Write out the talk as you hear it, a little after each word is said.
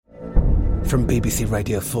From BBC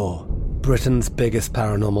Radio 4, Britain's biggest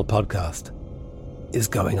paranormal podcast is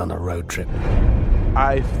going on a road trip.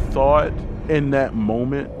 I thought in that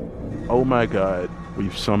moment, oh my God,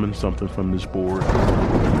 we've summoned something from this board.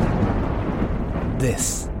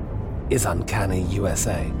 This is Uncanny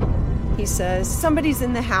USA. He says, somebody's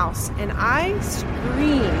in the house, and I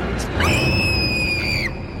screamed.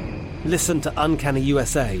 Listen to Uncanny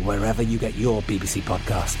USA wherever you get your BBC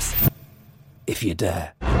podcasts, if you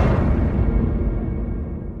dare.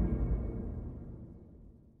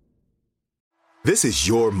 This is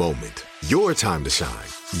your moment, your time to shine,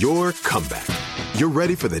 your comeback. You're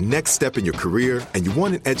ready for the next step in your career, and you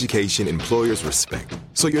want an education employers respect.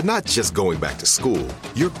 So you're not just going back to school,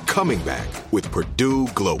 you're coming back with Purdue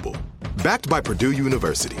Global. Backed by Purdue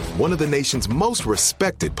University, one of the nation's most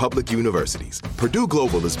respected public universities, Purdue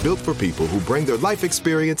Global is built for people who bring their life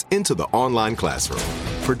experience into the online classroom.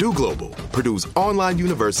 Purdue Global, Purdue's online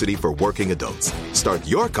university for working adults. Start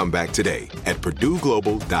your comeback today at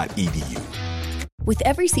purdueglobal.edu. With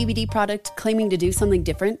every CBD product claiming to do something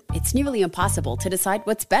different, it's nearly impossible to decide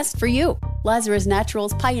what's best for you. Lazarus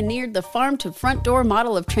Naturals pioneered the farm-to-front-door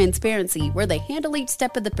model of transparency, where they handle each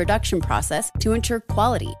step of the production process to ensure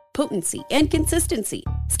quality, potency, and consistency.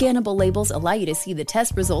 Scannable labels allow you to see the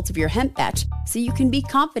test results of your hemp batch, so you can be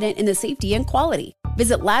confident in the safety and quality.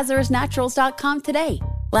 Visit LazarusNaturals.com today.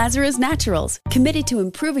 Lazarus Naturals, committed to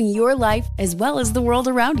improving your life as well as the world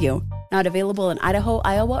around you. Not available in Idaho,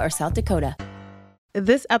 Iowa, or South Dakota.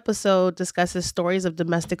 This episode discusses stories of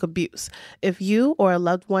domestic abuse. If you or a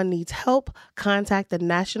loved one needs help, contact the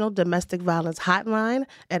National Domestic Violence Hotline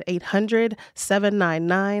at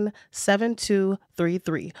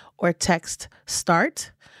 800-799-7233 or text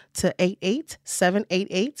START to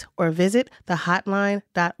 88788 or visit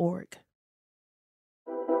thehotline.org.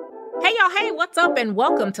 Hey, y'all. Hey, what's up? And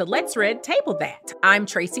welcome to Let's Read Table That. I'm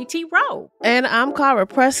Tracy T. Rowe. And I'm Cara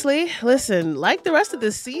Presley. Listen, like the rest of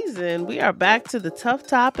the season, we are back to the tough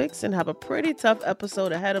topics and have a pretty tough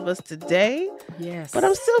episode ahead of us today. Yes. But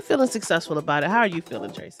I'm still feeling successful about it. How are you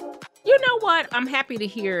feeling, Tracy? You know what? I'm happy to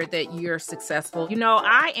hear that you're successful. You know,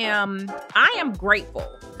 I am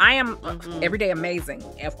grateful. I am every day amazing,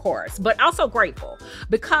 of course, but also grateful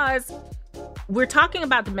because we're talking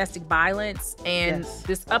about domestic violence, and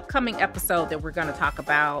this upcoming episode that we're going to talk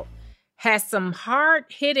about has some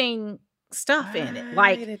hard-hitting stuff in it.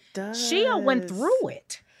 Like, Shia went through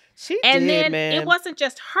it. Then it wasn't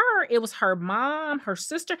just her, it was her mom, her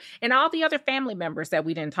sister, and all the other family members that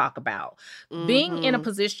we didn't talk about. Being in a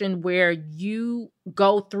position where you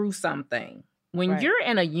go through something, when you're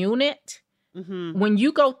in a unit, when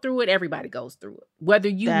you go through it, everybody goes through it, whether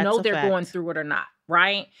you know they're going through it or not,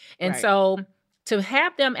 right? And so to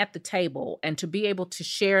have them at the table and to be able to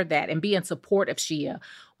share that and be in support of Shia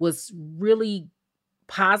was really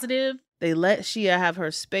positive. They let Shia have her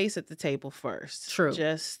space at the table first. True.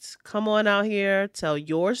 Just come on out here, tell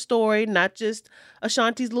your story, not just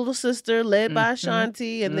Ashanti's little sister led by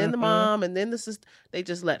Ashanti and then the mom and then the sister. They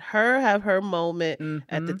just let her have her moment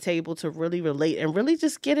at the table to really relate and really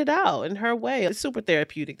just get it out in her way. It's super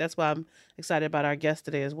therapeutic. That's why I'm excited about our guest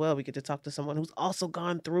today as well. We get to talk to someone who's also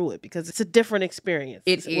gone through it because it's a different experience.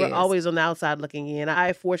 We're always on the outside looking in.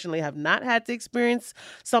 I fortunately have not had to experience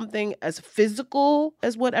something as physical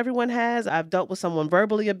as what everyone has. I've dealt with someone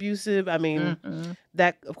verbally abusive. I mean,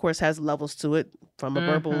 that of course has levels to it, from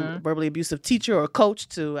a verbally abusive teacher or coach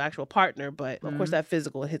to actual partner. But of course that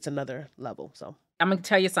physical hits another level. So I'm going to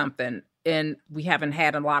tell you something, and we haven't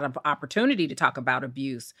had a lot of opportunity to talk about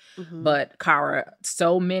abuse, but Cara,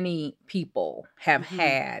 so many people have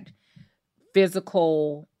had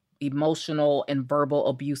physical, emotional, and verbal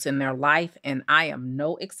abuse in their life, and I am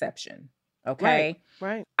no exception. Okay?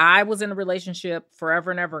 Right. I was in a relationship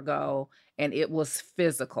forever and ever ago, and it was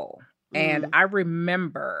physical. And I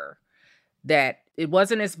remember that it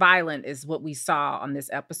wasn't as violent as what we saw on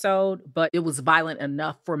this episode, but it was violent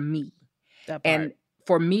enough for me. And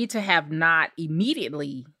for me to have not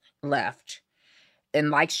immediately left, and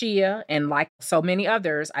like Shia and like so many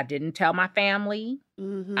others, I didn't tell my family.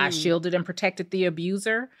 I shielded and protected the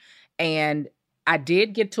abuser. And I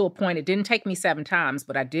did get to a point, it didn't take me 7 times,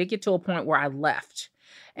 but I did get to a point where I left.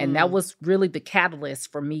 And that was really the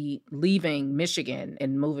catalyst for me leaving Michigan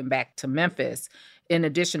and moving back to Memphis, in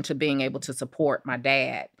addition to being able to support my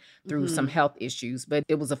dad through some health issues. But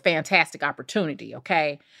it was a fantastic opportunity,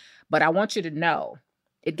 okay? But I want you to know,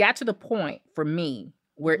 it got to the point for me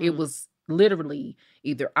where it was literally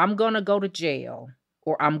either I'm going to go to jail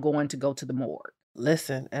or I'm going to go to the morgue.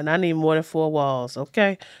 Listen, and I need more than 4 walls,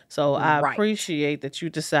 okay? So I appreciate that you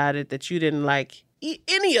decided that you didn't like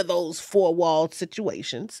any of those 4-walled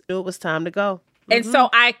situations. It was time to go. And so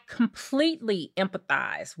I completely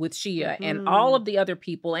empathize with Shia and all of the other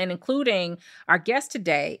people, and including our guest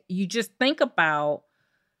today. You just think about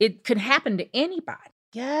it could happen to anybody.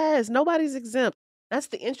 Yes, nobody's exempt. That's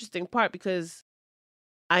the interesting part, because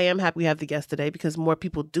I am happy we have the guest today, because more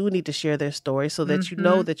people do need to share their story so that you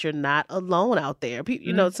know that you're not alone out there.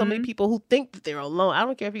 You know, so many people who think that they're alone. I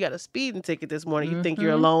don't care if you got a speeding ticket this morning. You think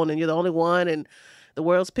you're alone and you're the only one and the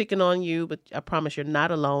world's picking on you, but I promise you're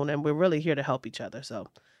not alone, and we're really here to help each other. So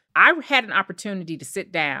I had an opportunity to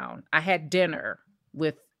sit down. I had dinner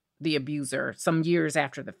with the abuser some years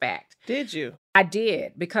after the fact. Did you? I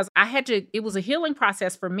did, because I had to, it was a healing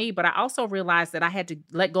process for me, but I also realized that I had to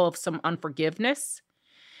let go of some unforgiveness,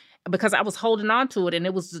 because I was holding on to it, and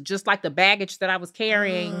it was just like the baggage that I was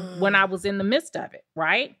carrying when I was in the midst of it,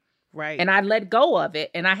 right? Right. And I let go of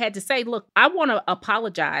it, and I had to say, look, I want to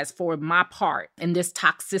apologize for my part in this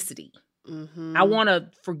toxicity. I want to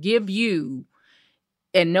forgive you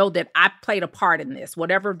and know that I played a part in this,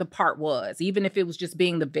 whatever the part was, even if it was just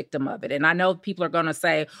being the victim of it. And I know people are going to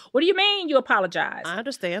say, what do you mean you apologize? I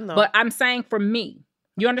understand, though. But I'm saying for me,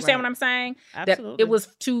 you understand what I'm saying? Absolutely. That it was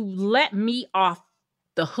to let me off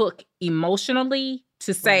the hook emotionally,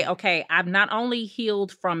 to say, okay, I've not only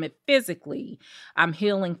healed from it physically, I'm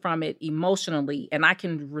healing from it emotionally, and I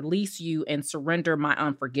can release you and surrender my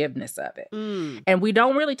unforgiveness of it. And we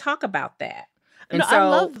don't really talk about that. And so, I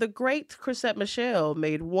love the great Chrisette Michele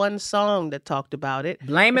made one song that talked about it.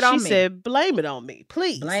 Blame it on me. She said, blame it on me,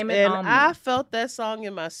 please. Blame it on me. And I felt that song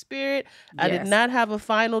in my spirit. I did not have a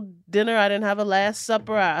final dinner. I didn't have a last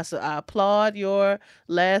supper. I applaud your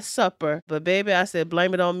last supper. But baby, I said,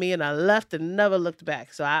 blame it on me. And I left and never looked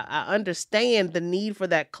back. So I understand the need for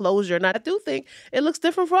that closure. And I do think it looks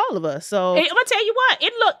different for all of us. So I'm going to tell you what,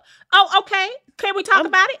 it looked, okay. Can we talk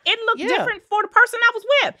about it? It looked different for the person I was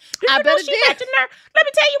with. I bet it did. Had the nerve. Let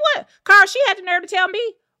me tell you what, Carl, she had the nerve to tell me,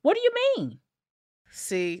 what do you mean?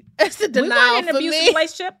 See, it's the denial we were in an for abusive me.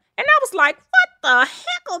 Relationship, and I was like, what the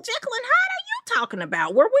heckle, Jekyll and Hyde are you talking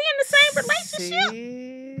about? Were we in the same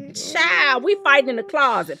relationship? Child, we fighting in the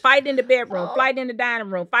closet, fighting in the bedroom, fighting in the dining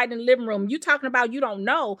room, fighting in the living room. You talking about you don't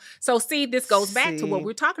know. So see, this goes back to what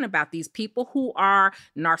we're talking about. These people who are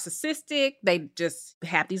narcissistic, they just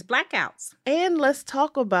have these blackouts. And let's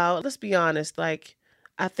be honest, like,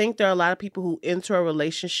 I think there are a lot of people who enter a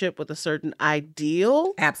relationship with a certain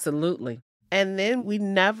ideal. Absolutely. And then we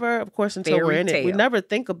never, of course, until we're in it, we never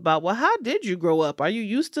think about, well, how did you grow up? Are you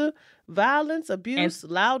used to violence, abuse,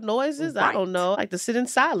 loud noises? I don't know. I like to sit in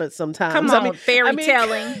silence sometimes. Come on, fairy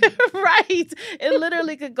telling. Right. It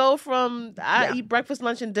literally could go from I eat breakfast,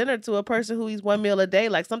 lunch, and dinner to a person who eats one meal a day,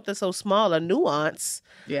 like something so small, a nuance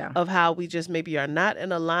of how we just maybe are not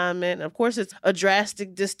in alignment. And of course, it's a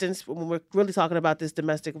drastic distance when we're really talking about this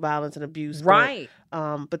domestic violence and abuse. Right.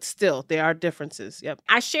 But still, there are differences. Yep.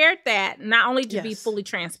 I shared that not only to be fully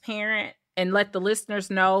transparent and let the listeners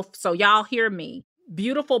know, so y'all hear me.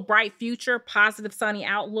 Beautiful, bright future, positive, sunny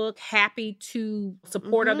outlook, happy to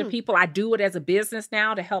support other people. I do it as a business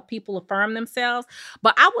now to help people affirm themselves.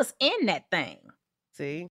 But I was in that thing.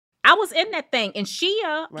 See? I was in that thing. And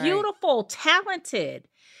Shia, beautiful, talented,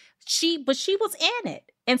 she was in it.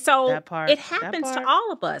 And so it happens to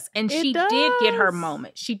all of us. And she did get her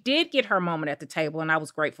moment. She did get her moment at the table, and I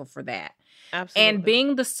was grateful for that. Absolutely. And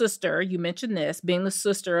being the sister, you mentioned this, being the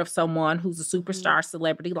sister of someone who's a superstar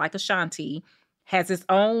celebrity like Ashanti, has its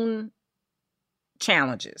own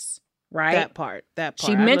challenges, right? That part.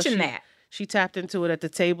 She mentioned that. She tapped into it at the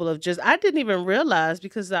table of I didn't even realize,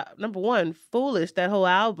 because number one, Foolish, that whole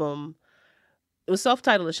album, it was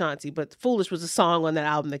self-titled Ashanti, but Foolish was a song on that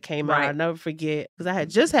album that came out. I'll never forget, because I had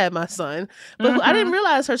just had my son. But I didn't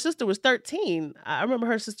realize her sister was 13. I remember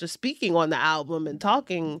her sister speaking on the album and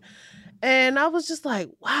talking. And I was just like,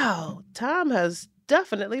 wow, time has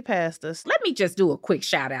definitely passed us. Let me just do a quick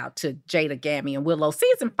shout out to Jada, Gammy, and Willow.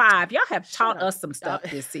 Season 5, y'all have taught us some stuff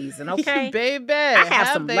this season, okay? Baby, I have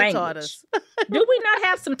some language. Taught us? Do we not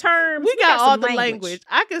have some terms? We got all the language.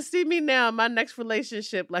 I can see me now in my next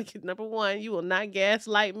relationship. Like, number one, you will not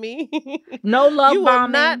gaslight me. No love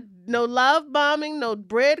bombing. No love bombing, no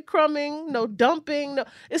breadcrumbing, no dumping.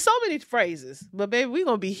 It's so many phrases. But baby, we're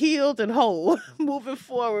going to be healed and whole moving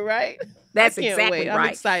forward, right? That's exactly right. I'm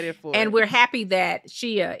excited for it. And we're happy that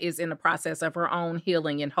Shia is in the process of her own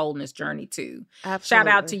healing and wholeness journey too. Absolutely. Shout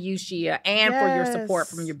out to you, Shia, and for your support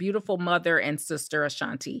from your beautiful mother and sister,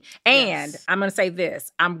 Ashanti. And I'm going to say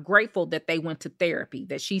this. I'm grateful that they went to therapy,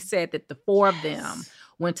 that she said that the four of them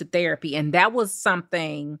went to therapy. And that was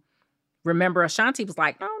something, remember, Ashanti was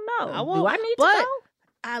like, oh no, do I need to go?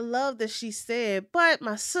 I love that she said, but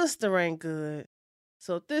my sister ain't good.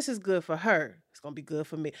 So if this is good for her, it's going to be good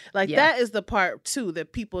for me. Like, Yeah. that is the part, too,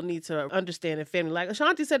 that people need to understand in family. Like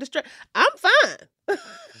Ashanti said, I'm fine.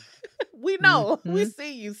 We know. We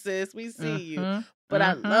see you, sis. We see you. But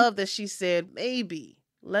I love that she said, maybe,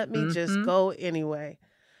 let me just go anyway.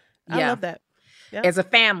 I love that. Yep. As a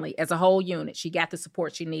family, as a whole unit, she got the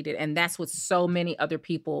support she needed. And that's what so many other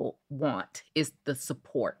people want, is the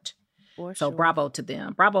support. So bravo to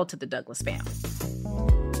them. Bravo to the Douglas family.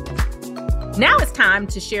 Now it's time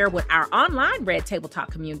to share what our online Red Table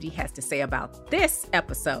Talk community has to say about this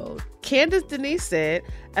episode. Candace Denise said,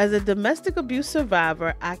 as a domestic abuse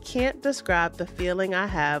survivor, I can't describe the feeling I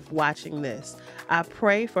have watching this. I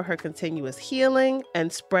pray for her continuous healing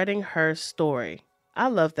and spreading her story. I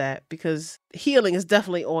love that, because healing is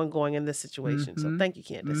definitely ongoing in this situation. So thank you,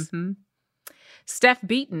 Candace. Steph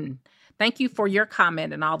Beaton, thank you for your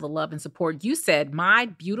comment and all the love and support. You said, my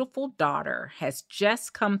beautiful daughter has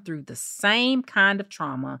just come through the same kind of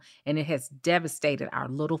trauma, and it has devastated our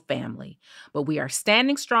little family. But we are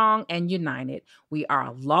standing strong and united. We are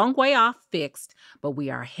a long way off fixed, but we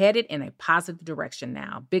are headed in a positive direction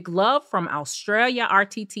now. Big love from Australia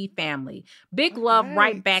RTT family. Big love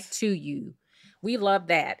right back to you. We love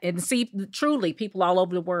that. And see, truly, people all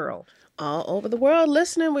over the world. All over the world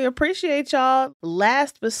listening. We appreciate y'all.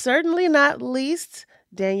 Last but certainly not least,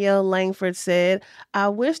 Danielle Langford said, I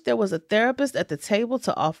wish there was a therapist at the table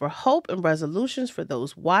to offer hope and resolutions for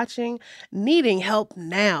those watching, needing help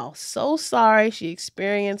now. So sorry she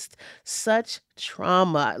experienced such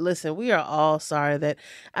trauma. Listen, we are all sorry that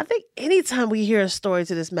I think anytime we hear a story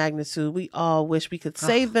to this magnitude, we all wish we could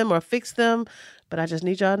save them or fix them. But I just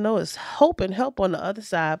need y'all to know it's hope and help on the other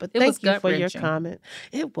side. But thank you for your comment.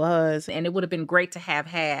 It was. And it would have been great to have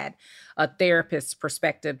had a therapist's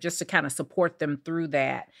perspective just to kind of support them through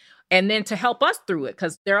that. And then to help us through it,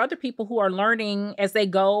 because there are other people who are learning as they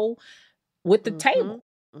go with the table,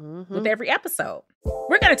 with every episode.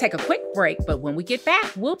 We're going to take a quick break, but when we get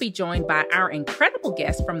back, we'll be joined by our incredible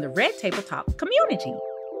guests from the Red Table Talk community.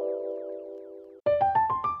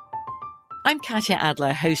 I'm Katya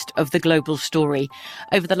Adler, host of The Global Story.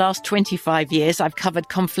 Over the last 25 years, I've covered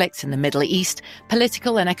conflicts in the Middle East,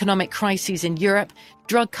 political and economic crises in Europe,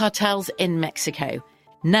 drug cartels in Mexico.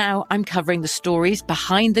 Now I'm covering the stories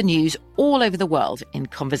behind the news all over the world in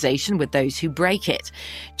conversation with those who break it.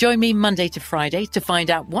 Join me Monday to Friday to find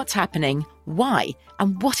out what's happening, why,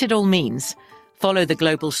 and what it all means. Follow The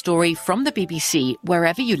Global Story from the BBC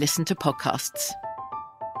wherever you listen to podcasts.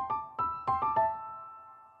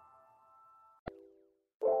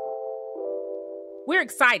 We're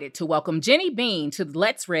excited to welcome Jenny Bean to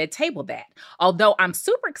Let's Red Table That. Although I'm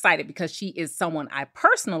super excited because she is someone I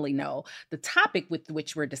personally know, the topic with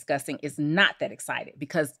which we're discussing is not that excited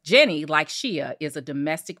because Jenny, like Shia, is a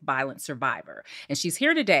domestic violence survivor. And she's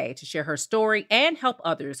here today to share her story and help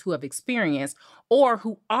others who have experienced or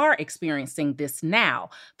who are experiencing this now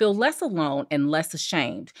feel less alone and less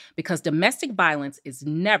ashamed, because domestic violence is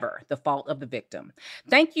never the fault of the victim.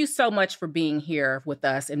 Thank you so much for being here with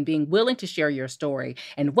us and being willing to share your story.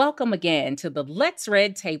 And welcome again to the Let's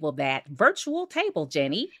Red Table That virtual table,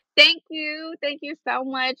 Jenny. Thank you. Thank you so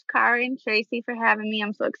much, Kara and Tracy, for having me.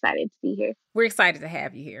 I'm so excited to be here. We're excited to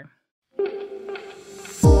have you here.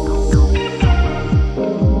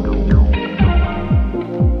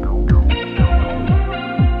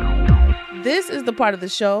 This is the part of the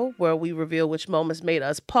show where we reveal which moments made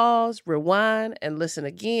us pause, rewind, and listen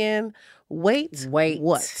again. Wait,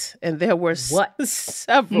 what? And there were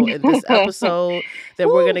several in this episode that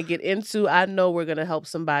we're going to get into. I know we're going to help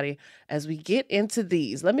somebody as we get into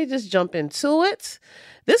these. Let me just jump into it.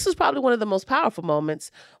 This was probably one of the most powerful moments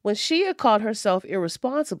when Shia called herself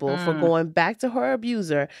irresponsible for going back to her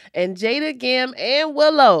abuser, and Jada, Gam, and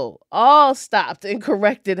Willow all stopped and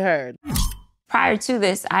corrected her. Prior to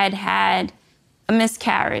this, I had had a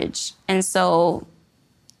miscarriage. And so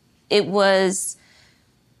it was,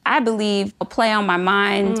 I believe, a play on my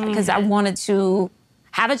mind because I wanted to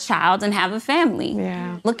have a child and have a family.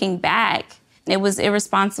 Yeah. Looking back, it was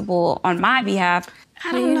irresponsible on my behalf.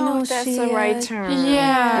 I don't know if that's the right term.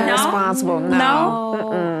 Yeah. Irresponsible,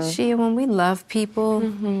 no. Shia, when we love people,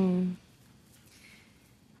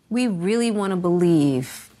 we really want to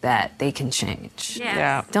believe that they can change. Yes.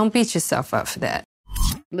 Yeah. Don't beat yourself up for that.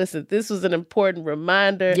 Listen, this was an important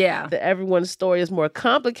reminder that everyone's story is more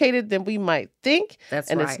complicated than we might think. That's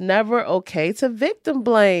right. And right. it's never okay to victim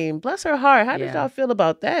blame. Bless her heart. How did y'all feel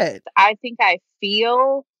about that? I think I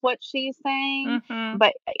feel what she's saying,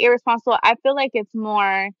 but irresponsible, I feel like it's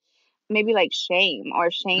more maybe like shame or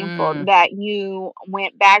shameful that you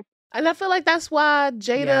went back. And I feel like that's why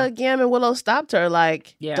Jada, Gam, and Willow stopped her.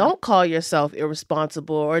 Like, don't call yourself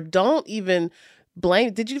irresponsible or don't even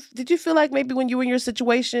blame? Did you feel like maybe when you were in your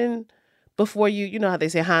situation before you know how they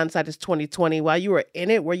say hindsight is 20/20, while you were in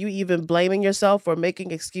it, were you even blaming yourself or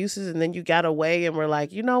making excuses, and then you got away and were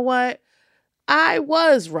like, you know what? I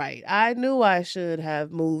was right. I knew I should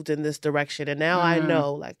have moved in this direction. And now I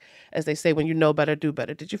know, like, as they say, when you know better, do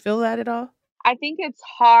better. Did you feel that at all? I think it's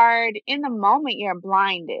hard. In the moment, you're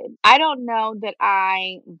blinded. I don't know that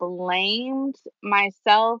I blamed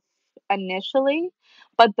myself initially,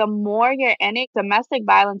 but the more you're in it, domestic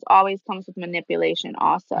violence always comes with manipulation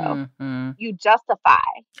also. You justify.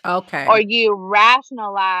 Okay. Or you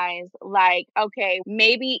rationalize, like, okay,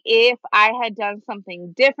 maybe if I had done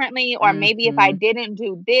something differently, or maybe if I didn't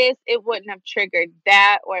do this, it wouldn't have triggered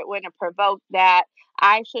that, or it wouldn't have provoked that.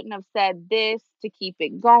 I shouldn't have said this to keep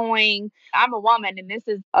it going. I'm a woman and this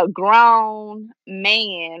is a grown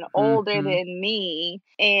man older than me,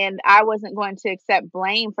 and I wasn't going to accept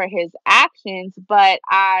blame for his actions, but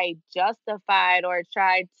I justified or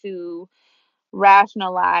tried to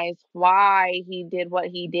rationalize why he did what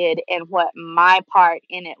he did and what my part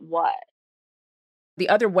in it was. The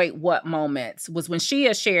other wait what moments was when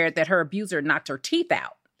Shia shared that her abuser knocked her teeth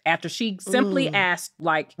out after she simply asked,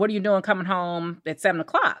 like, what are you doing coming home at 7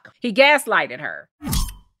 o'clock? He gaslighted her.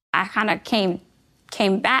 I kind of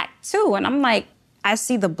came back too, and I'm like, I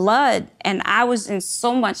see the blood, and I was in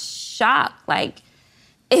so much shock. Like,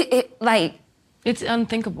 it's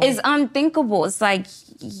unthinkable. It's unthinkable. It's like,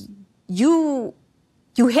 you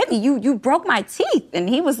hit me. You broke my teeth. And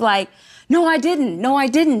he was like, no, I didn't. No, I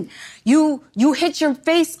didn't. You hit your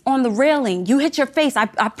face on the railing. You hit your face. I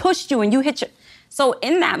pushed you and you hit your... So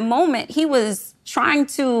in that moment, he was trying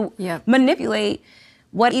to manipulate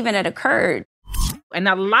what even had occurred. And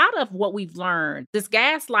a lot of what we've learned, this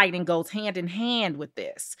gaslighting goes hand in hand with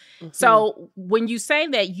this. So when you say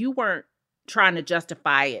that you weren't trying to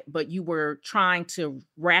justify it, but you were trying to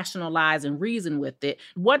rationalize and reason with it,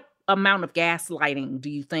 what amount of gaslighting do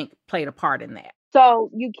you think played a part in that? So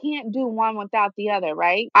you can't do one without the other,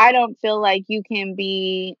 right? I don't feel like you can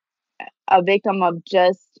be a victim of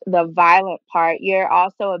just the violent part. You're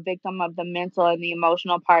also a victim of the mental and the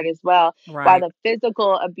emotional part as well. Right. While the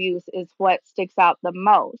physical abuse is what sticks out the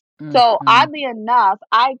most. So oddly enough,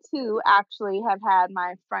 I too actually have had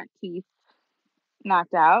my front teeth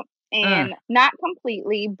knocked out, and not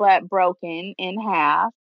completely, but broken in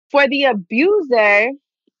half. For the abuser,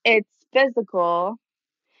 it's physical.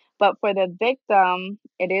 But for the victim,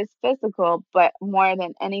 it is physical, but more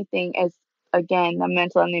than anything is, again, the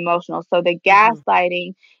mental and the emotional. So the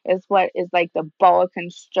gaslighting is what is like the boa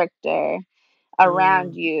constrictor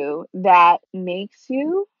around you that makes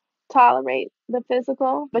you tolerate the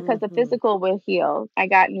physical, because the physical will heal. I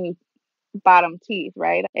got new bottom teeth,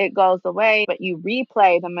 right? It goes away, but you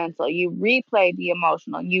replay the mental, you replay the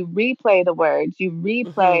emotional, you replay the words, you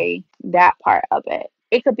replay that part of it.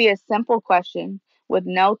 It could be a simple question with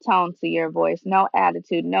no tone to your voice, no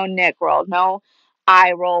attitude, no neck roll, no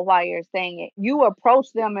eye roll while you're saying it. You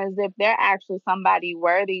approach them as if they're actually somebody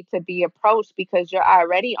worthy to be approached, because you're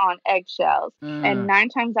already on eggshells. And 9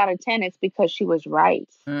 times out of 10, it's because she was right.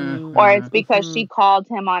 Or it's because she called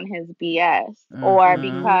him on his BS. Or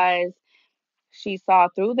because she saw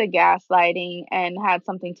through the gaslighting and had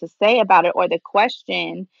something to say about it, or the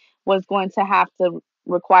question was going to have to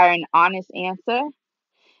require an honest answer.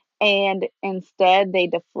 And instead they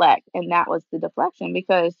deflect. And that was the deflection,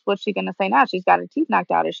 because what's she going to say now? She's got her teeth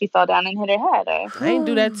knocked out, or she fell down and hit her head. Or, I ain't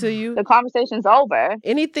do that to you. The conversation's over.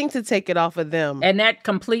 Anything to take it off of them. And that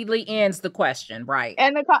completely ends the question, right?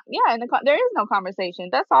 And there is no conversation.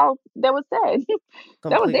 That's all that was said.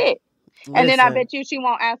 That was it. And then I bet you she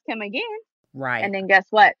won't ask him again. Right. And then guess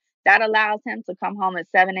what? That allows him to come home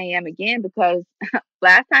at 7 a.m. again, because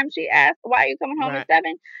last time she asked, why are you coming home at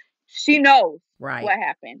 7? She knows what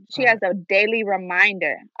happened. She has a daily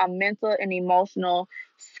reminder, a mental and emotional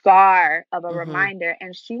scar of a reminder,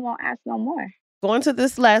 and she won't ask no more. Going to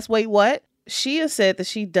this last wait what? Shia said that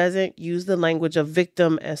she doesn't use the language of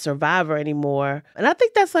victim and survivor anymore. And I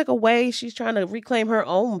think that's like a way she's trying to reclaim her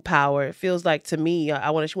own power. It feels like to me,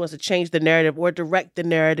 she wants to change the narrative or direct the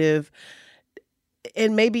narrative.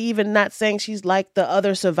 And maybe even not saying she's like the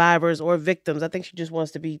other survivors or victims. I think she just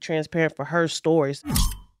wants to be transparent for her stories.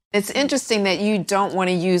 It's interesting that you don't want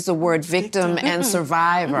to use the word victim and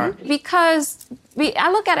survivor. Because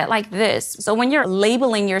I look at it like this. So when you're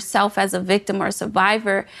labeling yourself as a victim or a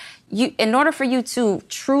survivor, in order for you to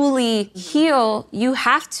truly heal, you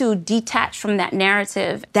have to detach from that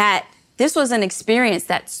narrative that this was an experience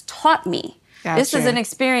that's taught me. Gotcha. This is an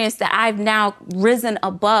experience that I've now risen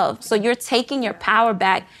above. So you're taking your power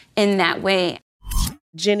back in that way.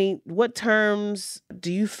 Jenny, what terms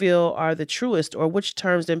do you feel are the truest, or which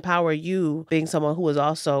terms empower you, being someone who has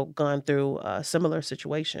also gone through a similar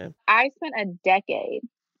situation? I spent a decade,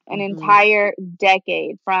 an Mhm. entire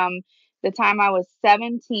decade from the time I was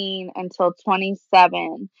 17 until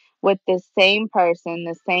 27 with the same person,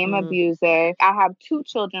 the same abuser. I have 2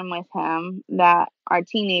 children with him that are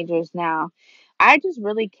teenagers now. I just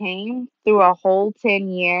really came through a whole 10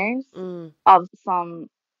 years of some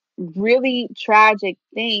really tragic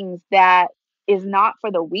things that is not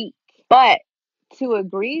for the weak. But to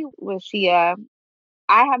agree with Shia,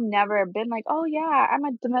 I have never been like, oh, yeah, I'm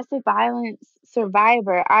a domestic violence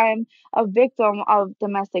survivor. I'm a victim of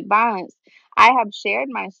domestic violence. I have shared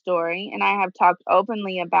my story and I have talked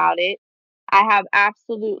openly about it. I have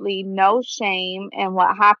absolutely no shame in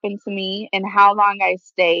what happened to me and how long I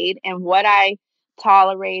stayed and what I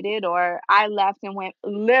tolerated, or I left and went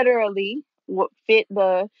literally what fit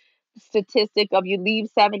the statistic of you leave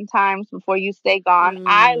 7 times before you stay gone.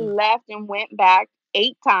 I left and went back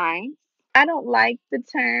 8 times. I don't like the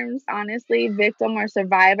terms, honestly, victim or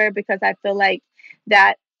survivor, because I feel like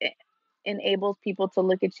that enables people to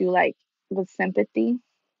look at you like with sympathy.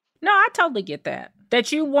 No, I totally get that.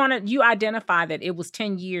 That you identify that it was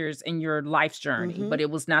 10 years in your life's journey, but it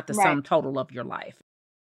was not the Right. sum total of your life.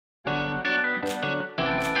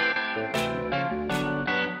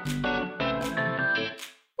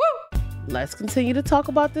 Let's continue to talk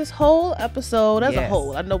about this whole episode as a Yes.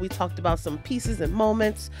 whole. I know we talked about some pieces and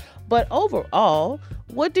moments, but overall,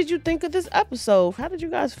 what did you think of this episode? How did you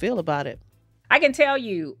guys feel about it? I can tell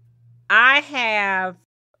you, I have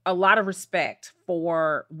a lot of respect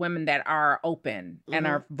for women that are open and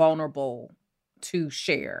are vulnerable to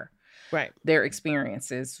share their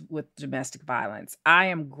experiences with domestic violence. I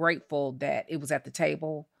am grateful that it was at the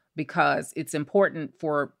table, because it's important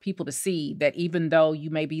for people to see that even though you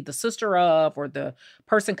may be the sister of or the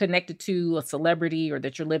person connected to a celebrity, or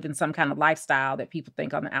that you're living some kind of lifestyle that people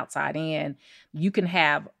think on the outside in, you can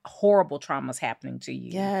have horrible traumas happening to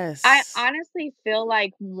you. Yes. I honestly feel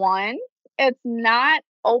like, one, it's not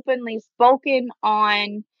openly spoken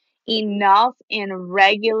on enough in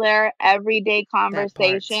regular everyday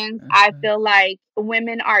conversations. I feel like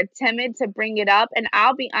women are timid to bring it up, and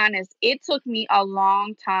I'll be honest, it took me a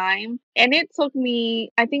long time, and it took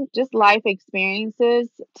me, I think, just life experiences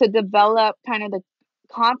to develop kind of the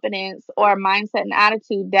confidence or mindset and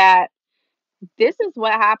attitude that this is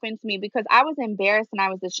what happened to me, because I was embarrassed and I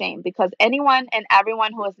was ashamed, because anyone and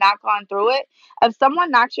everyone who has not gone through it, if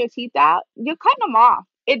someone knocks your teeth out, you cut them off.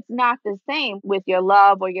 It's not the same with your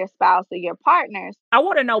love or your spouse or your partners. I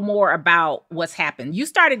want to know more about what's happened. You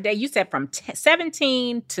started dating, you said from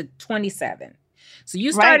 17 to 27. So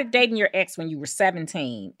you started dating your ex when you were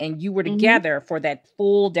 17, and you were together for that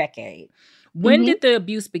full decade. When did the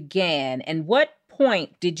abuse begin, and what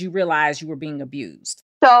point did you realize you were being abused?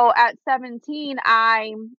 So at 17,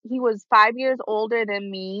 he was 5 years older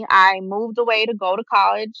than me. I moved away to go to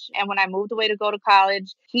college. And when I moved away to go to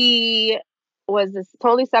college, he was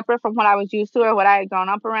totally separate from what I was used to, or what I had grown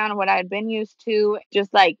up around, or what I had been used to.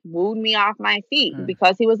 Just like wooed me off my feet.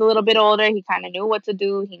 Because he was a little bit older, he kind of knew what to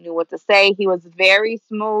do. He knew what to say. He was very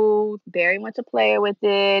smooth, very much a player with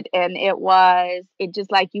it. And it just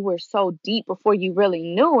like you were so deep before you really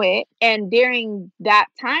knew it. And during that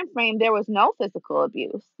time frame, there was no physical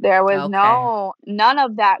abuse. There was none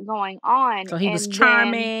of that going on. So he was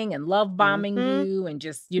charming and love bombing you, and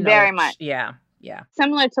just, very much. Yeah.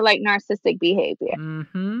 Similar to like narcissistic behavior.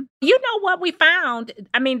 You know what we found?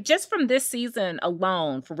 I mean, just from this season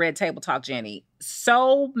alone for Red Table Talk, Jenny,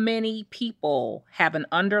 so many people have an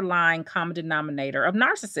underlying common denominator of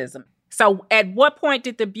narcissism. So at what point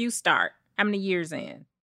did the abuse start? How many years in?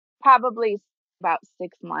 Probably about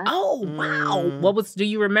 6 months. Oh, wow. Do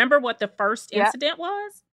you remember what the first incident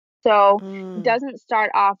was? So it doesn't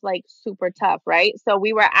start off like super tough, right? So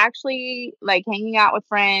we were actually like hanging out with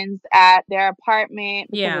friends at their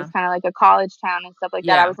apartment, because it's kind of like a college town and stuff like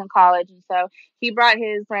that. I was in college, and so he brought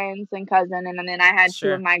his friends and cousin, and then I had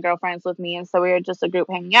 2 of my girlfriends with me, and so we were just a group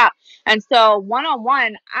hanging out. And so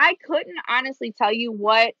one-on-one, I couldn't honestly tell you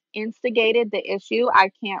what instigated the issue.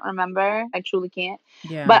 I can't remember. I truly can't.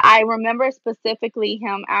 But I remember specifically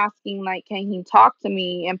him asking, like, can he talk to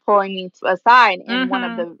me, and pulling me aside in one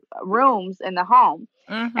of the rooms in the home.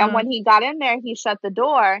 And when he got in there, he shut the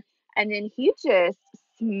door, and then he just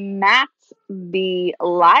smacked the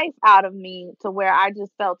life out of me to where I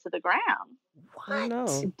just fell to the ground.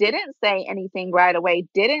 What? Didn't say anything right away.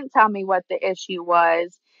 Didn't tell me what the issue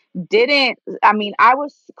was. I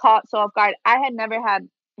was caught so off guard. I had never had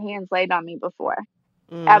hands laid on me before.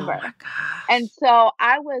 Ever. Oh my gosh. And so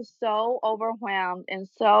I was so overwhelmed and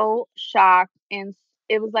so shocked, and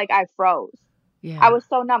it was like I froze. Yeah. I was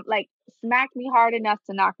so numb, like smacked me hard enough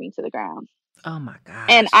to knock me to the ground. Oh my gosh.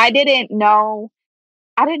 And I didn't know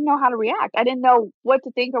how to react. I didn't know what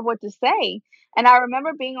to think or what to say. And I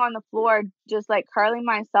remember being on the floor, just like curling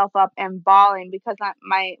myself up and bawling because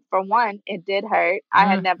for one, it did hurt. I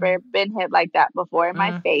had never been hit like that before in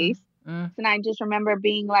my face. And I just remember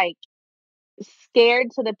being like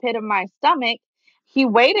scared to the pit of my stomach. He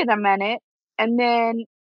waited a minute and then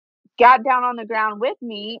got down on the ground with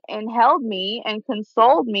me and held me and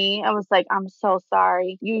consoled me and was like, I'm so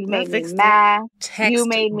sorry. You made me mad. You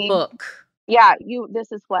made me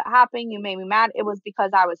this is what happened. You made me mad. It was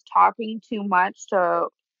because I was talking too much to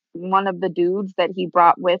one of the dudes that he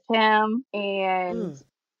brought with him. And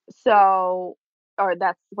so, or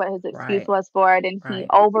that's what his excuse was for it. And he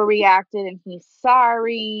overreacted and he's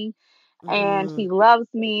sorry and he loves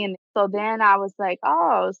me. And so then I was like,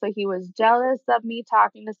 oh, so he was jealous of me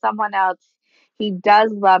talking to someone else. He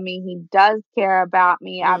does love me. He does care about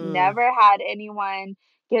me. I've never had anyone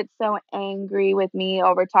get so angry with me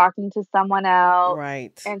over talking to someone else.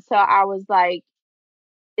 Right. And so I was like,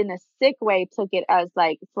 in a sick way, took it as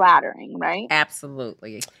like flattering, right?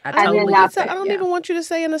 Absolutely. I don't even want you to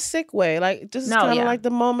say in a sick way. Like, this is kind of like the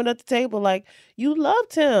moment at the table. Like, you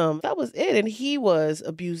loved him. That was it. And he was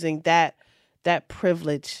abusing that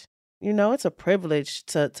privilege. You know, it's a privilege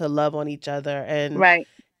to love on each other. And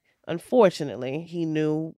unfortunately, he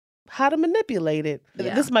knew how to manipulate it.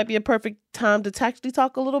 Yeah. This might be a perfect time to actually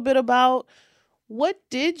talk a little bit about what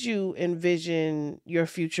did you envision your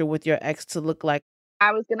future with your ex to look like?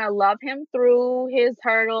 I was going to love him through his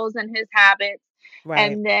hurdles and his habits.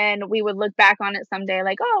 Right. And then we would look back on it someday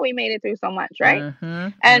like, oh, we made it through so much, right?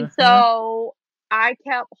 And so I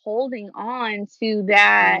kept holding on to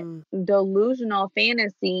that delusional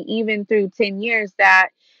fantasy even through 10 years that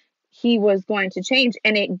he was going to change,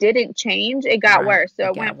 and it didn't change. It got worse. So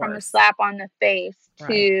it went from a slap on the face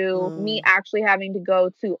to me actually having to go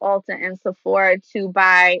to Ulta and Sephora to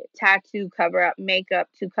buy tattoo cover-up makeup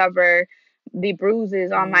to cover the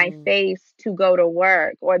bruises on my face to go to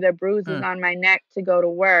work, or the bruises on my neck to go to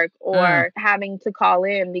work, or having to call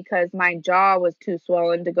in because my jaw was too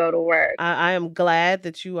swollen to go to work. I am glad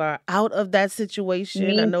that you are out of that situation.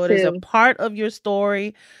 Me I know too. it is a part of your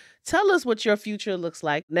story. Tell us what your future looks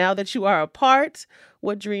like. Now that you are apart,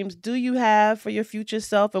 what dreams do you have for your future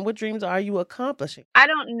self, and what dreams are you accomplishing? I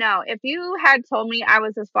don't know. If you had told me I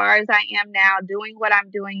was as far as I am now, doing what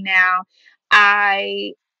I'm doing now,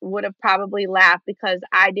 I would have probably laughed because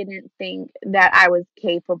I didn't think that I was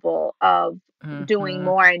capable of doing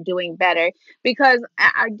more and doing better. Because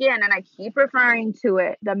again, and I keep referring to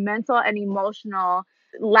it, the mental and emotional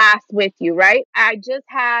last with you, right? I just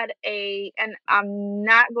had and I'm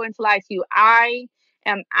not going to lie to you, I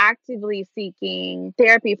am actively seeking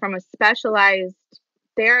therapy from a specialized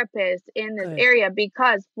therapist in this area,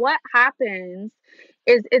 because what happens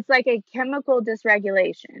is it's like a chemical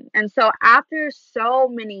dysregulation. And so after so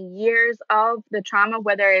many years of the trauma,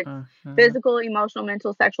 whether it's physical, emotional,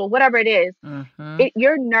 mental, sexual, whatever it is,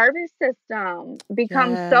 your nervous system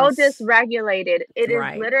becomes so dysregulated. It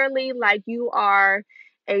is literally like you are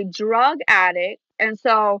a drug addict. And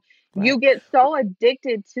so you get so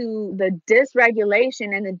addicted to the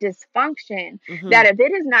dysregulation and the dysfunction that if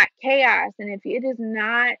it is not chaos and if it is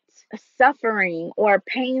not suffering or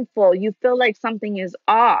painful, you feel like something is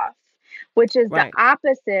off, which is the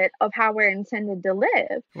opposite of how we're intended to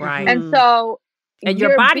live. And so and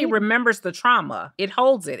your body remembers the trauma. It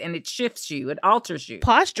holds it and it shifts you. It alters you.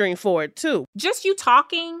 Posturing for it too. Just you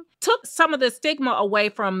talking took some of the stigma away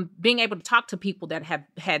from being able to talk to people that have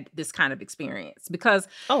had this kind of experience, because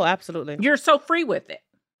absolutely, you're so free with it.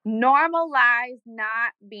 Normalize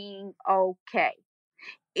not being okay.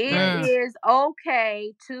 It is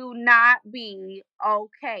okay to not be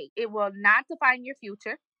okay. It will not define your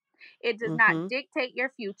future. It does not dictate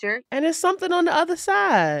your future. And it's something on the other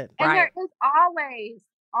side. And there is always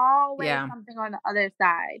something on the other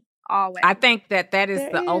side. Always. I think that is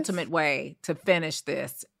the ultimate way to finish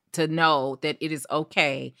this, to know that it is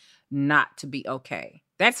okay not to be okay.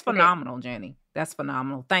 That's phenomenal, Jenny. That's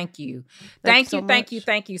phenomenal. Thank you. Thank you so much.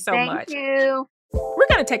 Thank you so much. Thank you. We're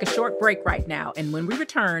going to take a short break right now. And when we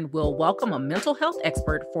return, we'll welcome a mental health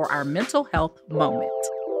expert for our mental health moment.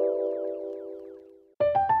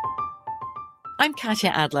 I'm Katya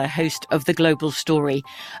Adler, host of The Global Story.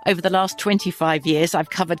 Over the last 25 years, I've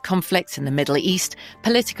covered conflicts in the Middle East,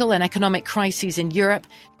 political and economic crises in Europe,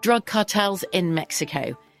 drug cartels in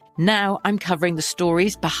Mexico. Now I'm covering the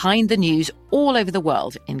stories behind the news all over the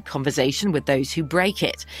world in conversation with those who break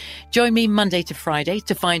it. Join me Monday to Friday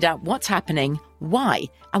to find out what's happening, why,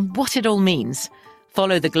 and what it all means.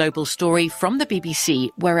 Follow The Global Story from the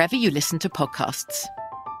BBC wherever you listen to podcasts.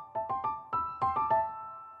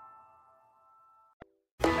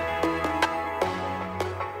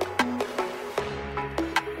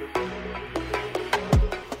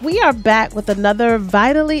 We are back with another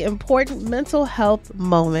vitally important mental health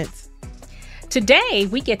moment. Today,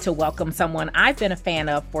 we get to welcome someone I've been a fan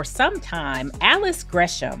of for some time, Alice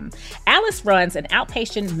Gresham. Alice runs an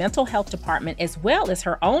outpatient mental health department as well as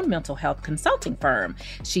her own mental health consulting firm.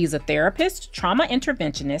 She's a therapist, trauma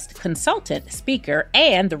interventionist, consultant, speaker,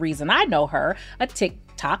 and the reason I know her, a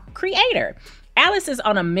TikTok creator. Alice is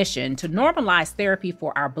on a mission to normalize therapy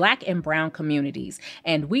for our Black and Brown communities,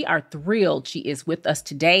 and we are thrilled she is with us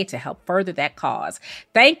today to help further that cause.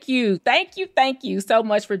 Thank you so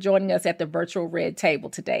much for joining us at the virtual red table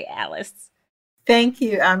today, Alice. Thank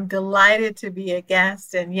you. I'm delighted to be a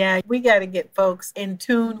guest, and yeah, we got to get folks in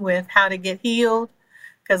tune with how to get healed,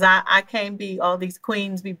 because I can't be all these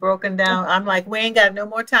queens be broken down. I'm like, we ain't got no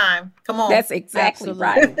more time. Come on. That's exactly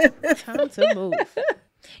right. Time to move.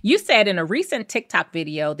 You said in a recent TikTok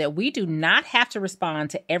video that we do not have to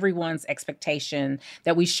respond to everyone's expectation,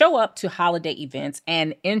 that we show up to holiday events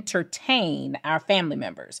and entertain our family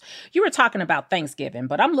members. You were talking about Thanksgiving,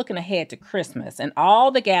 but I'm looking ahead to Christmas and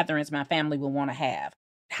all the gatherings my family will want to have.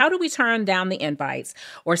 How do we turn down the invites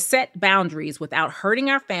or set boundaries without hurting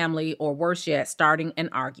our family or, worse yet, starting an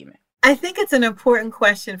argument? I think it's an important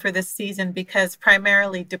question for this season because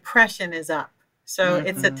primarily depression is up. So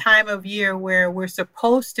it's a time of year where we're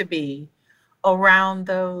supposed to be around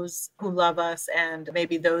those who love us and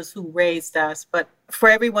maybe those who raised us. But for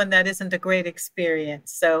everyone, that isn't a great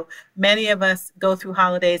experience. So many of us go through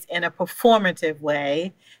holidays in a performative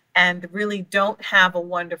way and really don't have a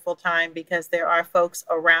wonderful time because there are folks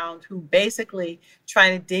around who basically try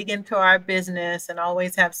to dig into our business and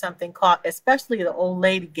always have something caught, especially the old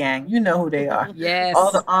lady gang. You know who they are. Yes.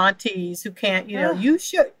 All the aunties who can't, you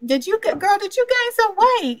should, did you gain some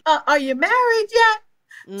weight? Are you married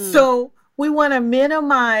yet? So we want to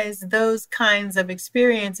minimize those kinds of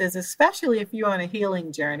experiences, especially if you're on a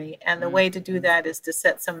healing journey. And the way to do that is to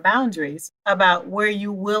set some boundaries about where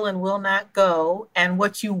you will and will not go and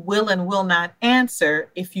what you will and will not answer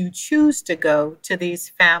if you choose to go to these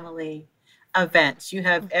family events. You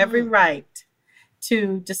have every right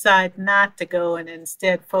to decide not to go and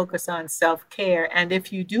instead focus on self-care. And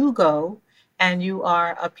if you do go and you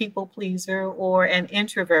are a people pleaser or an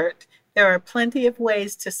introvert, there are plenty of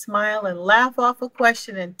ways to smile and laugh off a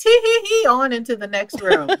question and tee-hee-hee on into the next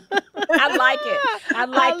room. I like it. I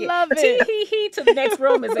love it. Tee-hee-hee to the next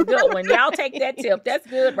room is a good one. Y'all take that tip. That's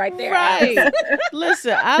good right there. Right.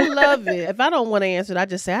 Listen, I love it. If I don't want to answer it, I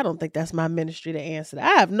just say, I don't think that's my ministry to answer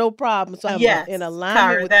that. I have no problem. So I'm in alignment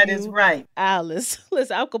Cara, with that you, is right. Alice.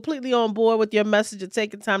 Listen, I'm completely on board with your message of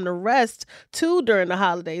taking time to rest too during the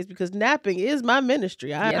holidays because napping is my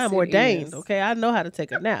ministry. I'm ordained. Okay. I know how to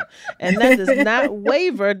take a nap. And that does not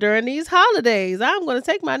waver during these holidays. I'm going to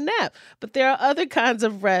take my nap. But there are other kinds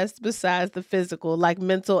of rest besides the physical, like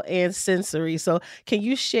mental and sensory. So can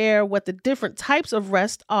you share what the different types of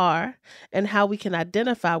rest are and how we can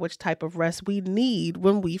identify which type of rest we need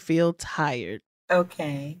when we feel tired?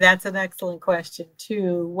 Okay, that's an excellent question,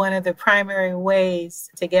 too. One of the primary ways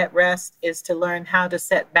to get rest is to learn how to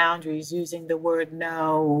set boundaries using the word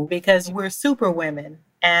no, because we're super women.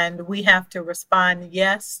 And we have to respond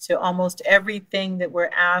yes to almost everything that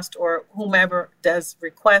we're asked, or whomever does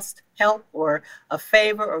request help or a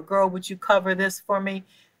favor, or girl, would you cover this for me?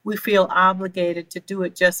 We feel obligated to do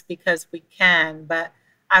it just because we can. But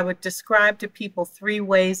I would describe to people 3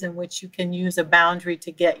 ways in which you can use a boundary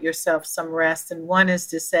to get yourself some rest. And one is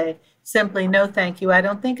to say simply, no, thank you. I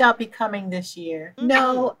don't think I'll be coming this year.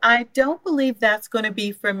 No, I don't believe that's going to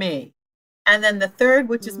be for me. And then the third,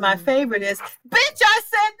 which is my favorite, is, bitch, I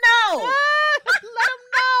said no. Let them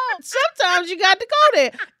know. Sometimes you got to go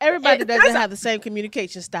there. Everybody doesn't have the same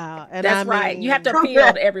communication style. And that's right. You have to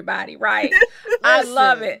appeal to everybody, right? I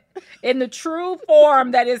love it. In the true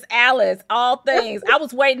form that is Alice, all things. I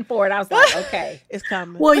was waiting for it. I was like, okay. It's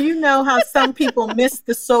coming. Well, you know how some people miss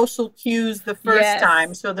the social cues the first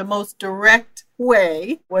time. So the most direct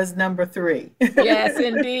way was number 3. Yes,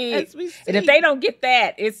 indeed. And if they don't get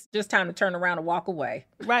that, it's just time to turn around and walk away.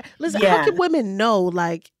 Right. Listen, how can women know,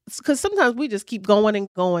 like, because sometimes we just keep going and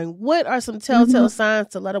going. What are some telltale signs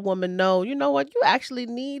to let a woman know, you know what, you actually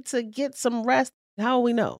need to get some rest? How will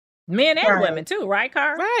we know? Men and women too, right,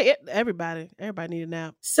 Cara? Right. Everybody need a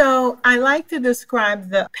nap. So I like to describe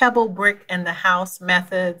the pebble, brick, and the house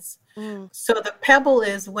methods. So the pebble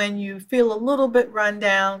is when you feel a little bit run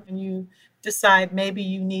down and you decide maybe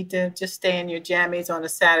you need to just stay in your jammies on a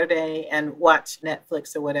Saturday and watch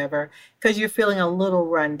Netflix or whatever because you're feeling a little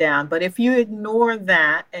run down. But if you ignore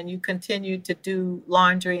that and you continue to do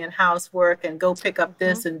laundry and housework and go pick up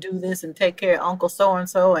this and do this and take care of Uncle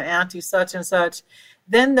so-and-so and Auntie such and such,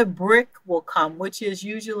 then the brick will come, which is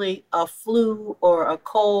usually a flu or a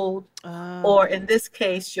cold, or in this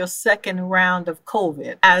case, your second round of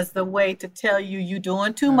COVID, as the way to tell you you're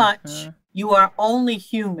doing too much. You are only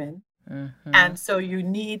human. And so you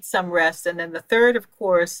need some rest. And then the third, of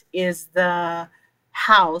course, is the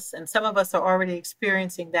house. And some of us are already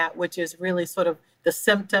experiencing that, which is really sort of the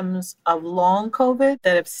symptoms of long COVID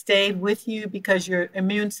that have stayed with you because your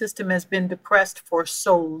immune system has been depressed for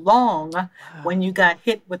so long. When you got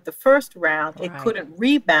hit with the first round, it couldn't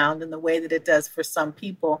rebound in the way that it does for some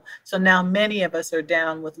people. So now many of us are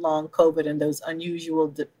down with long COVID and those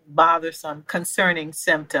unusual, bothersome, concerning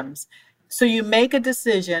symptoms. So you make a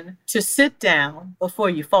decision to sit down before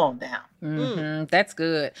you fall down. That's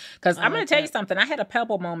good. Because I'm going to tell you something. I had a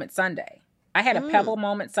pebble moment Sunday.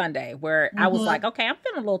 Where I was like, okay, I'm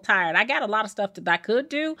feeling a little tired. I got a lot of stuff that I could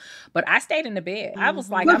do, but I stayed in the bed. I was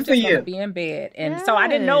like, I'm just going to be in bed. And so I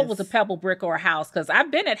didn't know it was a pebble brick or a house because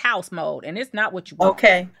I've been at house mode and it's not what you want.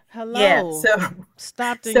 Okay. Hello. Yeah. So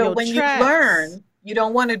stopped in so your when tracks. you learn, you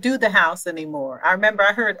don't want to do the house anymore. I remember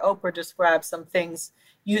I heard Oprah describe some things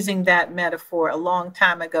using that metaphor a long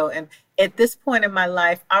time ago. And at this point in my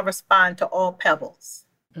life, I respond to all pebbles.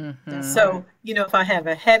 So, if I have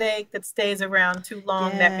a headache that stays around too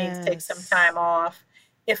long, that means take some time off.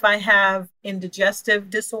 If I have indigestive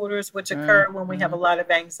disorders, which occur when we have a lot of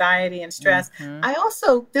anxiety and stress, I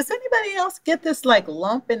also, does anybody else get this like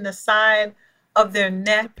lump in the side of their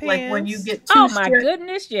neck? Like when you get too my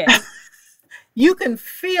goodness, yes. You can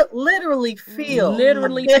literally feel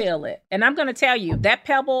it. And I'm going to tell you, that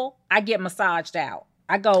pebble, I get massaged out.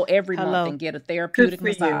 I go every month and get a therapeutic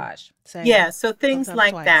massage. Yeah, so things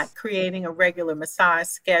like that, creating a regular massage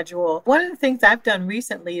schedule. One of the things I've done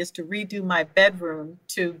recently is to redo my bedroom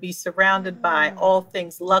to be surrounded by all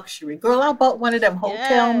things luxury. Girl, I bought one of them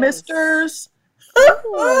hotel misters.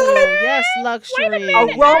 Oh, yes, luxury.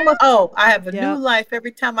 Aroma. Oh, I have a new life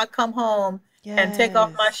every time I come home. And take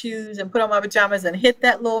off my shoes and put on my pajamas and hit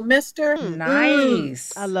that little mister.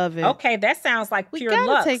 Nice. I love it. Okay, that sounds like pure gotta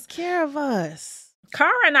luxe. take care of us.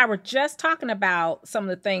 Cara and I were just talking about some of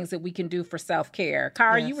the things that we can do for self-care.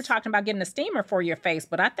 Cara, you were talking about getting a steamer for your face,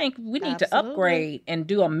 but I think we need to upgrade and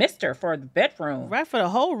do a mister for the bedroom. Right, for the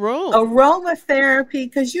whole room. Aromatherapy,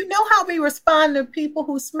 because you know how we respond to people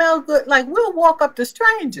who smell good. Like, we'll walk up to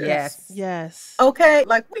strangers. Yes. Okay,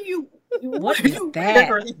 like, what are you that?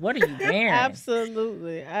 What are you wearing?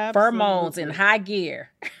 Absolutely. Pheromones in high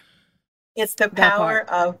gear. It's the power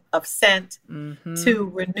of scent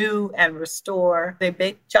to renew and restore. They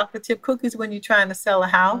bake chocolate chip cookies when you're trying to sell a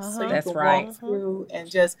house. So you can walk through and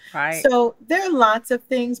just... So there are lots of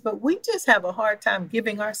things, but we just have a hard time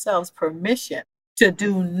giving ourselves permission to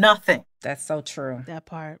do nothing. That's so true. That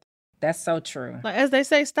part. That's so true. Like, as they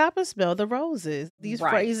say, stop and smell the roses. These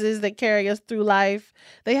phrases that carry us through life,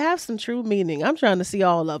 they have some true meaning. I'm trying to see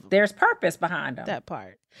all of them. There's purpose behind them. That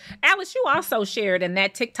part. Alice, you also shared in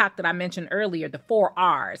that TikTok that I mentioned earlier, the 4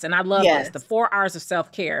 R's. And I love this, the 4 R's of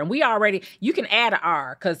self-care. And we already, you can add an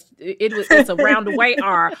R because it's a roundaway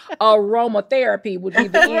R. Aromatherapy would be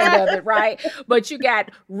the end of it, right? But you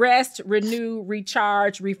got rest, renew,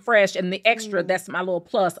 recharge, refresh, and the extra, that's my little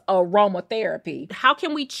plus, aromatherapy. How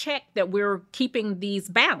can we check that we're keeping these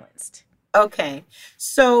balanced? Okay.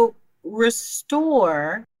 So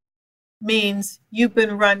restore means you've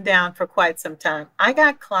been run down for quite some time. I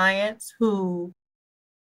got clients who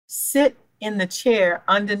sit in the chair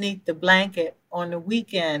underneath the blanket on the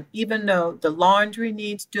weekend, even though the laundry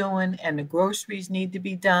needs doing and the groceries need to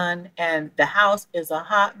be done and the house is a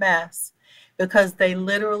hot mess, because they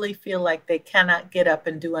literally feel like they cannot get up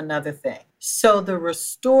and do another thing. So the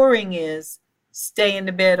restoring is stay in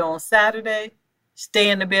the bed on Saturday,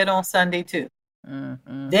 stay in the bed on Sunday too.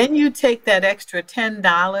 Then you take that extra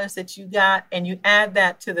 $10 that you got and you add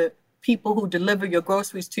that to the people who deliver your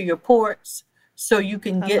groceries to your porch so you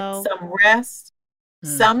can get some rest.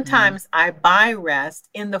 Sometimes I buy rest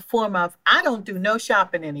in the form of I don't do no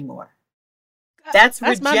shopping anymore. That's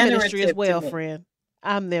my ministry as well, to me. friend.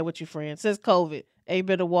 I'm there with you, friend. Since COVID, ain't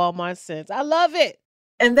been to Walmart since. I love it.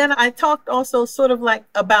 And then I talked also sort of like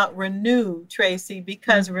about renew, Tracy,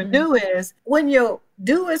 because renew is when your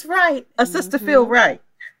do is right, a sister feel right.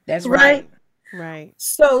 That's right. Right.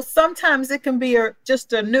 So sometimes it can be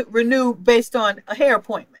just a renew based on a hair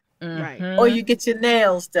appointment. Right. Or you get your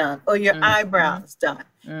nails done or your eyebrows done.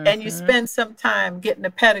 And you spend some time getting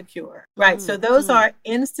a pedicure, right? So those are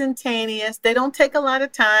instantaneous. They don't take a lot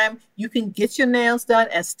of time. You can get your nails done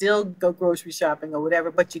and still go grocery shopping or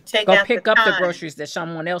whatever, but you take out pick the up time. the groceries that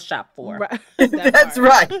someone else shopped for. Right. That's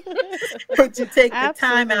right. But you take the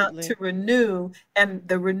time out Absolutely. to renew, and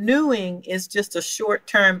the renewing is just a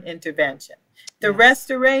short-term intervention. The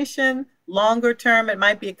restoration, longer term, it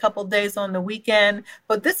might be a couple days on the weekend,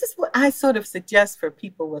 but this is what I sort of suggest for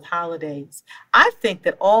people with holidays. I think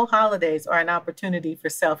that all holidays are an opportunity for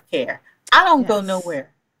self-care. I don't go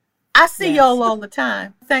nowhere. I see y'all all the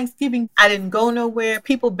time. Thanksgiving, I didn't go nowhere.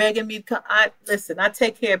 People begging me to come. Listen, I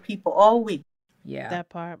take care of people all week. Yeah. That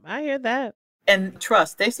part. I hear that. And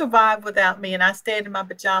trust, they survived without me, and I stayed in my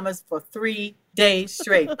pajamas for 3 days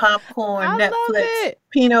straight. Popcorn, I love Netflix, it.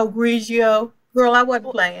 Pinot Grigio. Girl, I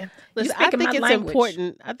wasn't playing. Listen, I think it's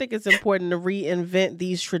important. I think it's important to reinvent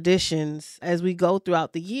these traditions as we go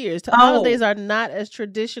throughout the years. Holidays are not as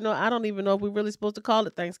traditional. I don't even know if we're really supposed to call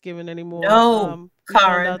it Thanksgiving anymore. No,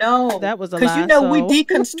 Cara, no. That was a lie. Because you know we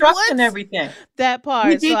deconstructing everything. That part.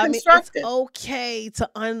 We So I mean, it's deconstructed. okay to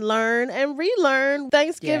unlearn and relearn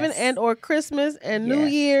Thanksgiving and or Christmas and New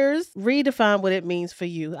Year's. Redefine what it means for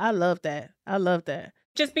you. I love that. I love that.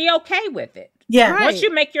 Just be okay with it. Yeah. Right. Once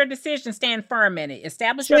you make your decision, stand firm in it.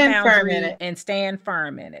 Establish your boundary and stand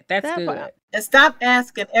firm in it. That's good. Part. And stop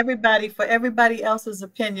asking everybody for everybody else's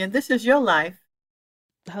opinion. This is your life.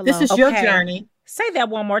 Hello. This is your journey. Say that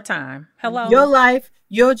one more time. Hello. Your life,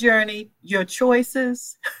 your journey, your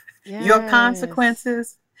choices, your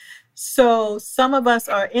consequences. So some of us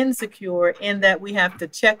are insecure in that we have to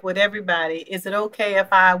check with everybody. Is it okay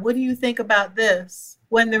what do you think about this?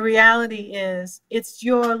 When the reality is, it's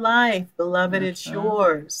your life, beloved. It's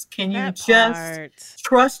yours. Can you just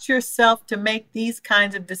trust yourself to make these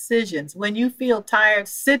kinds of decisions? When you feel tired,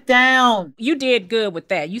 sit down. You did good with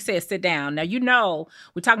that. You said sit down. Now, you know,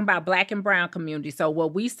 we're talking about Black and brown community. So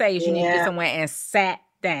what we say is you need to get somewhere and sat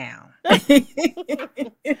down. Get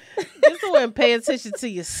somewhere and pay attention to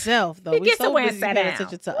yourself, though. Get somewhere and sat down.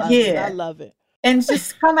 Attention to others. I love it. And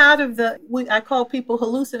just come out of I call people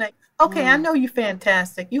hallucinate. Okay, I know you're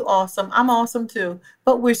fantastic. You awesome. I'm awesome too.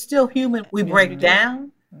 But we're still human. We break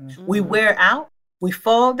down. We wear out. We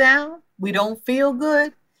fall down. We don't feel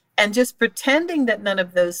good. And just pretending that none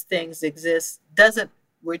of those things exist doesn't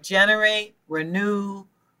regenerate, renew,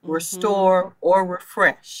 restore, or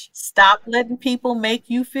refresh. Stop letting people make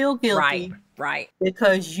you feel guilty. Right.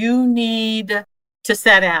 Because you need to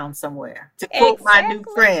sit down somewhere. To quote my new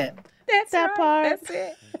friend. That's that part. That's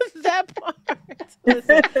it. That part.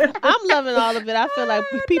 Listen, I'm loving all of it. I feel like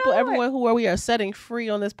everyone who we are setting free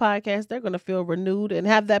on this podcast, they're going to feel renewed and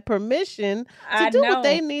have that permission to do what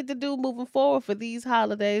they need to do moving forward for these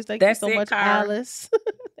holidays. Thank you so much, Cara. Alice.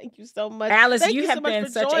 Thank you so much. Alice, Thank you have so much been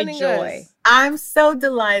for such a joining joy. us. I'm so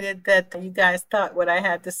delighted that you guys thought what I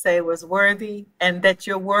had to say was worthy and that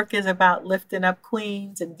your work is about lifting up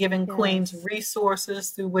queens and giving queens resources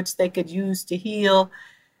through which they could use to heal.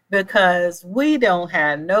 Because we don't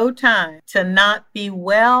have no time to not be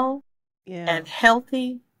well and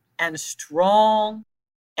healthy and strong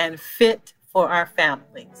and fit for our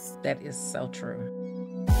families. That is so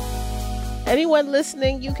true. Anyone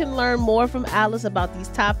listening, you can learn more from Alice about these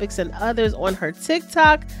topics and others on her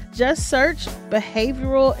TikTok. Just search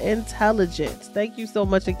behavioral intelligence. Thank you so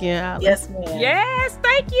much again, Alice. Yes, ma'am. Yes,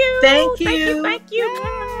 thank you. Thank you. Thank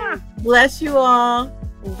you. Bless you all.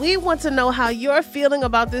 We want to know how you're feeling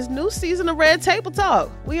about this new season of Red Table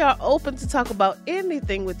Talk. We are open to talk about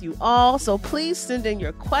anything with you all, so please send in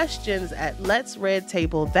your questions at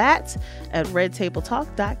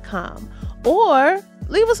letsredtablethat@redtabletalk.com or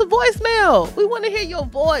leave us a voicemail. We want to hear your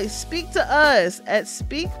voice. Speak to us at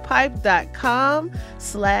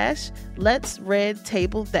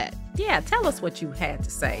speakpipe.com/letsredtablethat. Yeah, tell us what you had to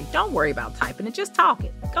say. Don't worry about typing it. Just talk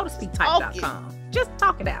it. Go to speakpipe.com. Just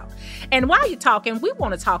talk it out. And while you're talking, we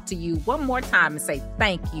want to talk to you one more time and say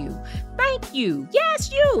thank you. Thank you.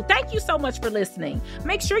 Yes, you. Thank you so much for listening.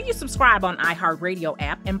 Make sure you subscribe on iHeartRadio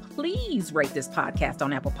app and please rate this podcast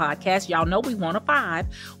on Apple Podcasts. Y'all know we want a 5.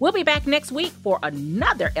 We'll be back next week for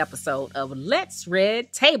another episode of Let's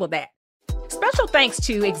Red Table That. Special thanks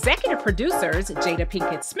to executive producers Jada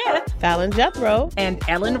Pinkett Smith, Fallon Jethro, and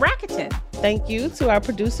Ellen Rackerton. Thank you to our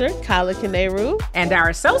producer, Kyla Kaneru, and our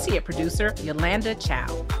associate producer, Yolanda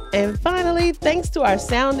Chow. And finally, thanks to our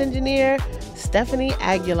sound engineer, Stephanie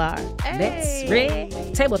Aguilar. Let's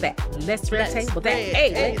red table that. Let's red table that.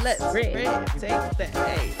 Hey, let's red table that.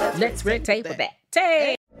 Hey, let's red table that.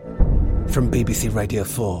 Hey. From BBC Radio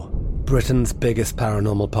 4, Britain's biggest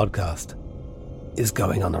paranormal podcast is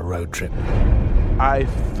going on a road trip. I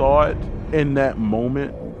thought in that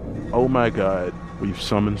moment, oh my God, we've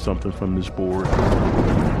summoned something from this board.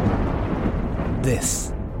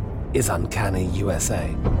 This is Uncanny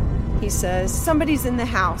USA. He says, somebody's in the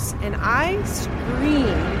house, and I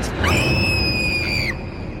screamed.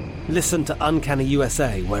 Listen to Uncanny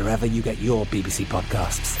USA wherever you get your BBC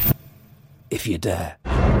podcasts, if you dare.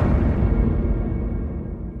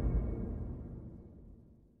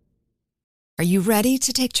 Are you ready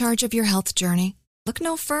to take charge of your health journey? Look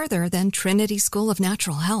no further than Trinity School of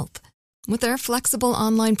Natural Health. With their flexible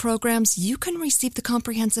online programs, you can receive the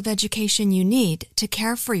comprehensive education you need to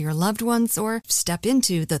care for your loved ones or step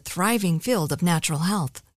into the thriving field of natural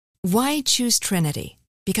health. Why choose Trinity?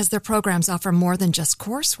 Because their programs offer more than just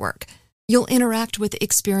coursework. You'll interact with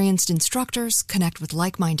experienced instructors, connect with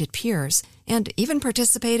like-minded peers, and even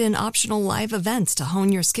participate in optional live events to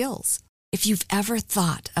hone your skills. If you've ever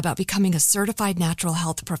thought about becoming a certified natural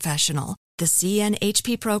health professional, the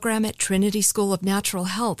CNHP program at Trinity School of Natural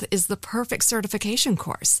Health is the perfect certification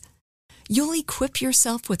course. You'll equip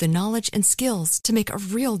yourself with the knowledge and skills to make a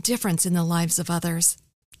real difference in the lives of others.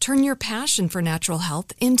 Turn your passion for natural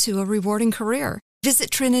health into a rewarding career. Visit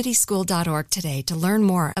trinityschool.org today to learn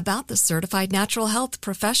more about the Certified Natural Health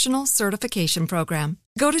Professional Certification Program.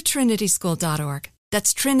 Go to trinityschool.org.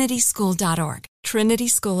 That's trinityschool.org. Trinity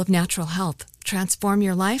School of Natural Health. Transform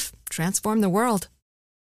your life, transform the world.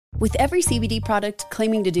 With every CBD product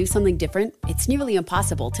claiming to do something different, it's nearly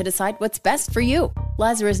impossible to decide what's best for you.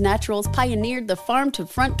 Lazarus Naturals pioneered the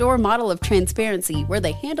farm-to-front-door model of transparency, where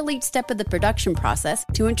they handle each step of the production process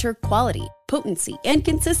to ensure quality, potency, and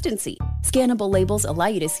consistency. Scannable labels allow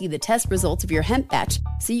you to see the test results of your hemp batch,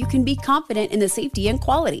 so you can be confident in the safety and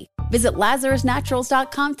quality. Visit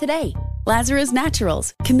LazarusNaturals.com today. Lazarus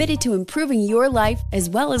Naturals, committed to improving your life as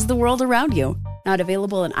well as the world around you. Not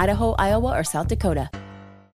available in Idaho, Iowa, or South Dakota.